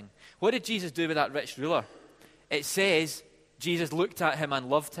anything. What did Jesus do with that rich ruler? It says, Jesus looked at him and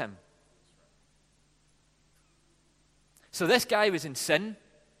loved him. So this guy was in sin,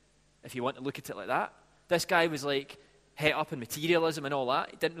 if you want to look at it like that. This guy was het up in materialism and all that.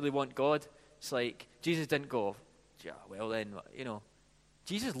 He didn't really want God. It's like, Jesus didn't go, yeah, well then,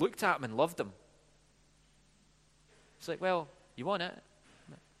 Jesus looked at him and loved him. It's like, well, you want it?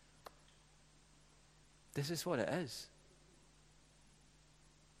 This is what it is.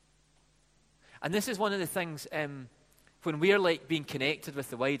 And this is one of the things when we're being connected with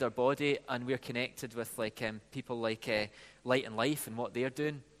the wider body and we're connected with people like Light and Life and what they're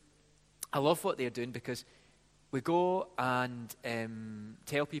doing. I love what they're doing because we go and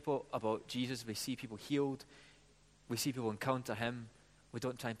tell people about Jesus. We see people healed. We see people encounter him. We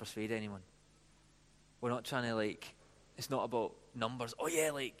don't try and persuade anyone. We're not trying to it's not about numbers. Oh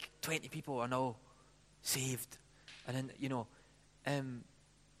yeah, 20 people are now saved. And then,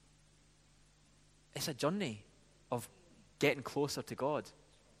 it's a journey of getting closer to God.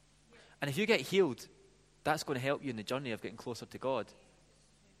 And if you get healed, that's going to help you in the journey of getting closer to God.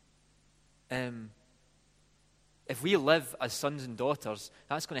 If we live as sons and daughters,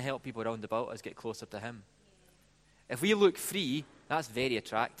 that's going to help people around about us get closer to him. If we look free, that's very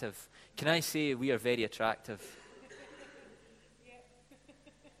attractive. Can I say we are very attractive?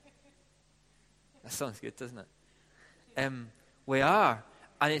 That sounds good, doesn't it? We are.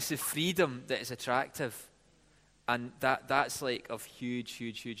 And it's the freedom that is attractive. And that's of huge,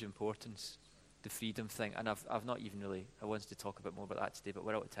 huge, huge importance, the freedom thing. And I've not even really, I wanted to talk a bit more about that today, but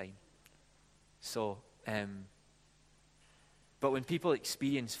we're out of time. So, but when people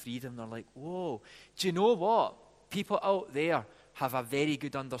experience freedom, they're like, whoa, do you know what? People out there have a very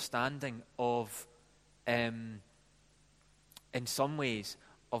good understanding of, in some ways,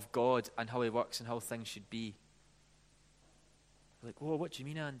 of God and how he works and how things should be. Like, whoa, what do you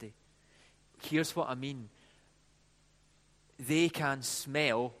mean, Andy? Here's what I mean. They can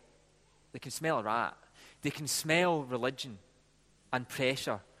smell a rat. They can smell religion and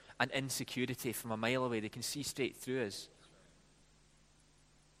pressure and insecurity from a mile away. They can see straight through us.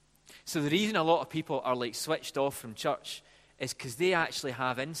 So the reason a lot of people are like switched off from church is because they actually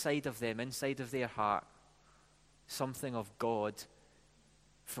have inside of them, inside of their heart, something of God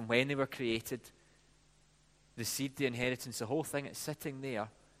from when they were created, the seed, the inheritance, the whole thing, it's sitting there,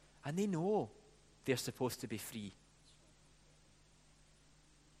 and they know they're supposed to be free.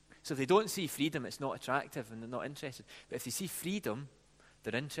 So if they don't see freedom, it's not attractive and they're not interested. But if they see freedom,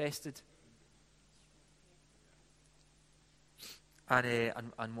 they're interested.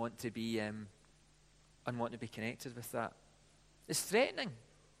 And want to be connected with that. It's threatening,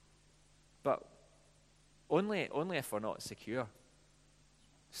 but only if we're not secure.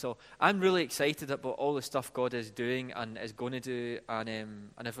 So I'm really excited about all the stuff God is doing and is going to do, and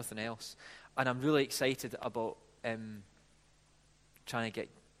everything else. And I'm really excited about trying to get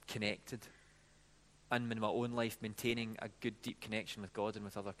connected, and in my own life maintaining a good, deep connection with God and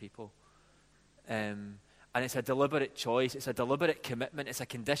with other people. And it's a deliberate choice. It's a deliberate commitment. It's a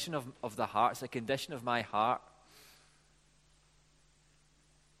condition of the heart. It's a condition of my heart.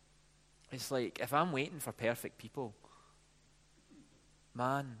 It's like, if I'm waiting for perfect people,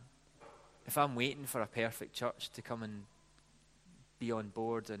 man, if I'm waiting for a perfect church to come and be on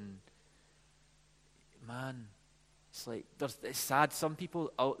board, and man, it's like, it's sad. Some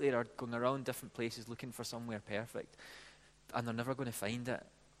people out there are going around different places looking for somewhere perfect, and they're never going to find it,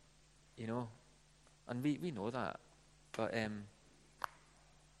 you know. And we know that. But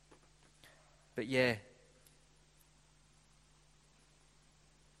yeah.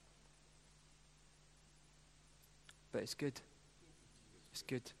 But it's good. It's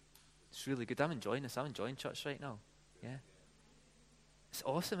good. It's really good. I'm enjoying this. I'm enjoying church right now. Yeah. It's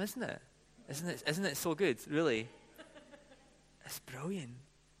awesome, isn't it? Isn't it so good? Really? It's brilliant.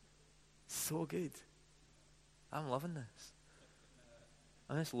 So good. I'm loving this.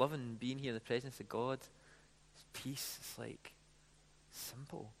 I'm just loving being here in the presence of God. It's peace. It's like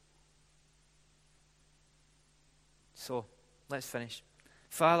simple. So, let's finish.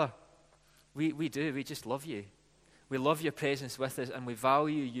 Father, we do. We just love you. We love your presence with us, and we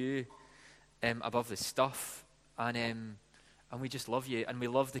value you above the stuff. And we just love you, and we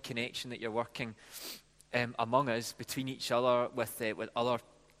love the connection that you're working among us, between each other, with other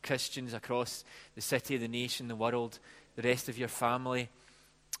Christians across the city, the nation, the world, the rest of your family.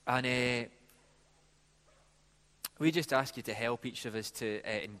 And we just ask you to help each of us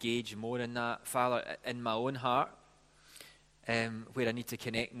to engage more in that. Father, in my own heart, where I need to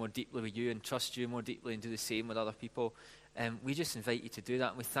connect more deeply with you and trust you more deeply and do the same with other people, we just invite you to do that.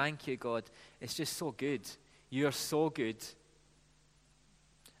 And we thank you, God. It's just so good. You are so good.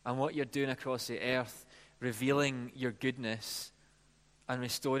 And what you're doing across the earth, revealing your goodness and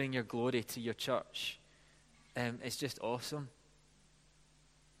restoring your glory to your church, it's just awesome.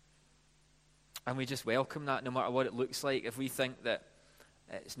 And we just welcome that, no matter what it looks like. If we think that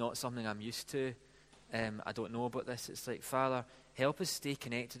it's not something I'm used to, I don't know about this, it's like, Father, help us stay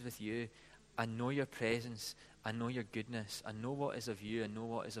connected with you and know your presence and know your goodness and know what is of you and know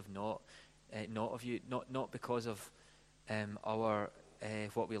what is of not of you, not because of our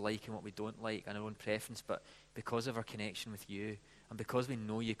what we like and what we don't like and our own preference, but because of our connection with you, and because we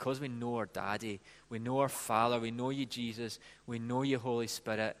know you, because we know our Daddy, we know our Father, we know you, Jesus, we know you, Holy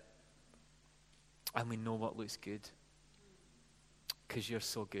Spirit. And we know what looks good, because you're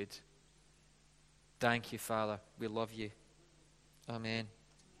so good. Thank you, Father. We love you. Amen.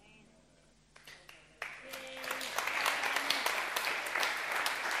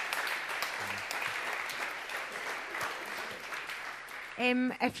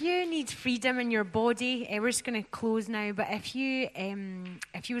 If you need freedom in your body, we're just going to close now. But if you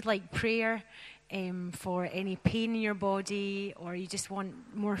would like prayer for any pain in your body, or you just want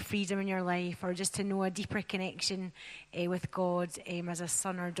more freedom in your life, or just to know a deeper connection with God as a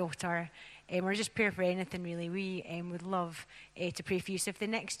son or daughter, or just prayer for anything really, we would love to pray for you. So if the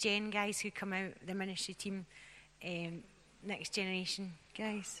next gen guys who come out, the ministry team, next generation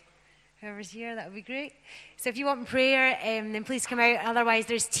guys, whoever's here, that would be great. So if you want prayer, then please come out. Otherwise,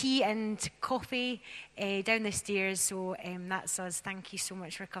 there's tea and coffee down the stairs. So that's us. Thank you so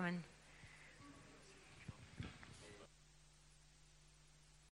much for coming.